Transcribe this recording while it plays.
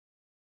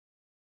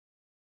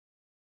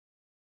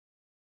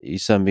you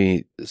sent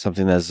me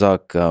something that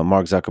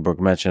Mark Zuckerberg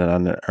mentioned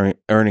on an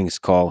earnings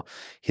call.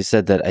 He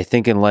said that I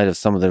think in light of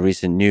some of the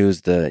recent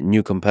news, the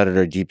new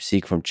competitor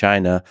DeepSeek from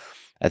China,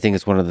 I think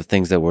it's one of the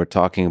things that we're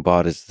talking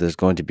about is there's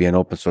going to be an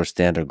open source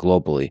standard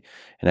globally.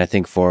 And I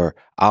think for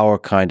our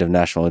kind of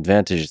national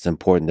advantage, it's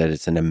important that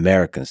it's an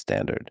American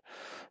standard.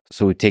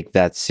 So we take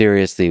that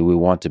seriously. We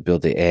want to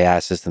build the AI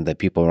system that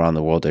people around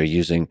the world are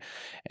using.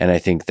 And I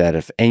think that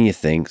if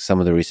anything, some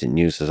of the recent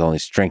news has only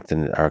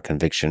strengthened our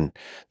conviction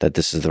that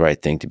this is the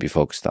right thing to be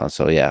focused on.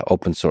 So yeah,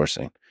 open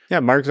sourcing.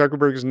 Yeah, Mark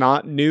Zuckerberg is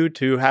not new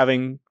to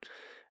having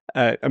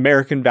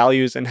American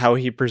values and how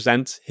he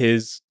presents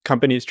his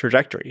company's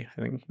trajectory.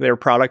 I think their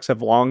products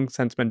have long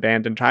since been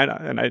banned in China,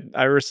 and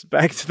I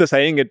respect the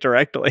saying it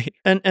directly.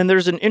 And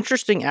there's an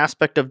interesting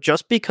aspect of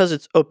just because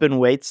it's open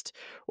weights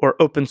or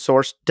open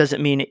source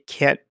doesn't mean it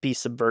can't be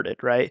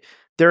subverted, right?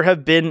 There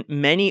have been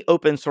many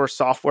open source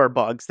software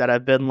bugs that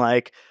have been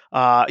like,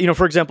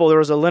 for example, there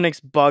was a Linux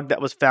bug that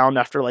was found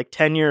after like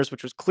 10 years,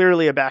 which was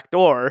clearly a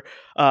backdoor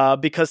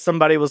because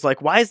somebody was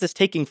like, why is this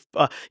taking,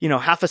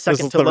 half a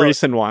second to load? The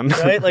recent one.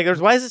 Right? Like,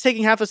 why is this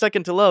taking half a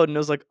second to load? And it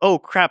was like, oh,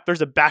 crap,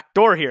 there's a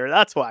backdoor here.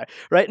 That's why.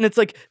 Right? And it's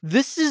like,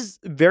 this is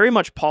very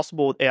much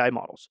possible with AI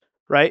models,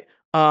 right?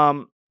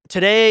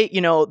 Today,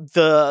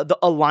 the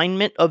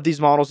alignment of these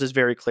models is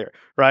very clear,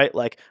 right?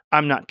 Like,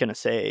 I'm not going to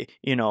say,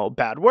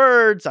 bad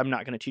words. I'm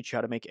not going to teach you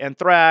how to make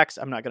anthrax.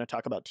 I'm not going to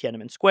talk about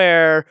Tiananmen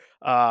Square.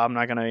 I'm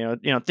not going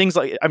to, things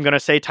like, I'm going to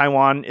say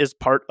Taiwan is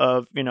part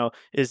of,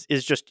 is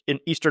just an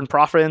Eastern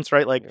province,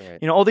 right? Like,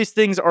 Right. All these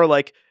things are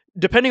like,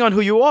 depending on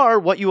who you are,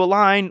 what you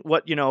align,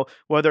 what,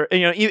 whether,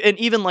 and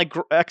even like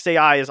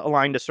XAI is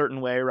aligned a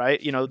certain way,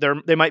 right?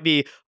 They might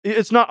be,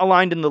 it's not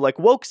aligned in the like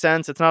woke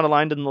sense. It's not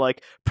aligned in the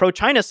like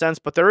pro-China sense,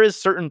 but there is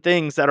certain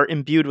things that are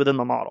imbued within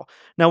the model.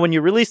 Now, when you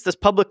release this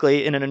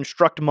publicly in an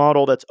instruct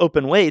model that's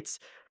open weights,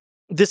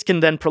 this can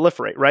then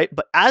proliferate, right?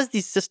 But as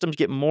these systems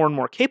get more and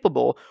more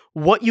capable,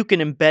 what you can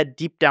embed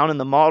deep down in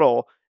the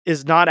model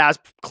is not as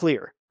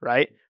clear,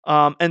 right?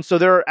 And so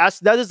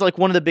that is like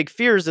one of the big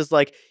fears is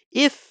like,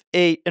 if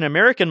an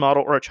American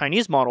model or a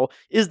Chinese model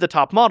is the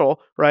top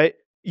model, right,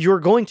 you're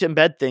going to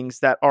embed things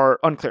that are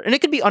unclear. And it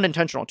could be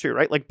unintentional too,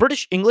 right? Like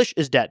British English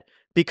is dead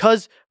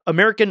because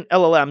American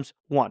LLMs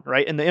won,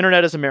 right? And the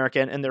internet is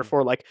American, and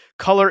therefore like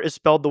color is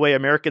spelled the way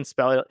Americans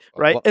spell it,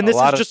 right? And this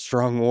is just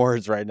strong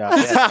words right now.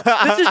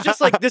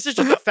 this is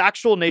just the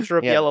factual nature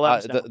of the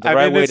LLMs.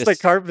 It's like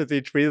carpet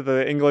each week.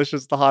 The English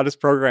is the hottest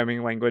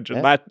programming language,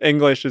 and that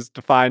English is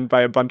defined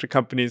by a bunch of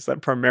companies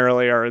that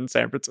primarily are in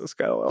San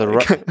Francisco.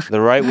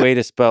 The right way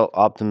to spell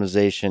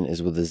optimization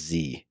is with a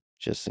Z.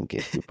 Just in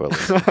case people are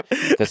listening,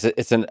 because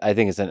I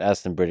think it's an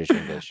S in British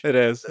English. It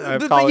is. I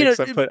have colleagues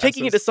that put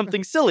taking it to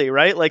something silly,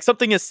 right? Like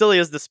something as silly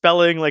as the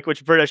spelling, like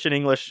which British and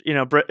English,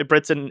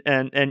 Brits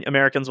and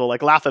Americans will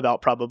like laugh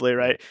about probably,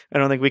 right? I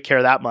don't think we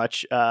care that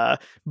much,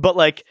 but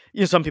like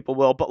some people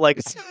will. But like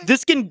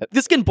this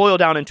can boil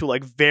down into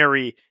like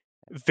very,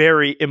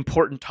 very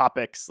important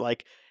topics,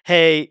 like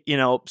hey,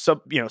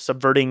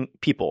 subverting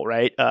people,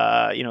 right?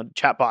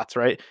 Chatbots,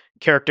 right?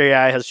 Character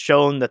AI has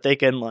shown that they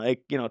can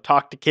like,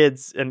 talk to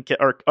kids and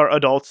or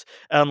adults,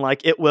 and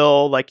like it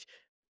will like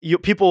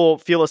people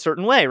feel a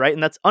certain way, right?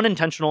 And that's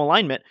unintentional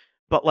alignment.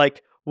 But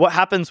like, what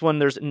happens when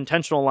there's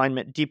intentional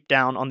alignment deep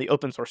down on the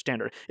open source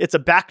standard? It's a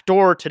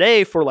backdoor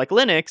today for like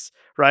Linux,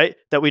 right?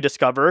 That we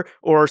discover,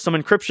 or some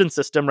encryption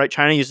system, right?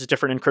 China uses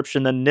different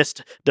encryption than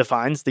NIST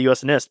defines, the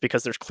US NIST,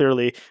 because there's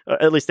clearly,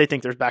 at least they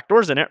think there's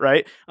backdoors in it,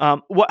 right?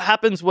 What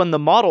happens when the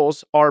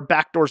models are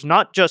backdoors,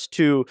 not just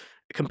to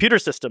computer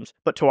systems,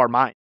 but to our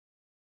mind?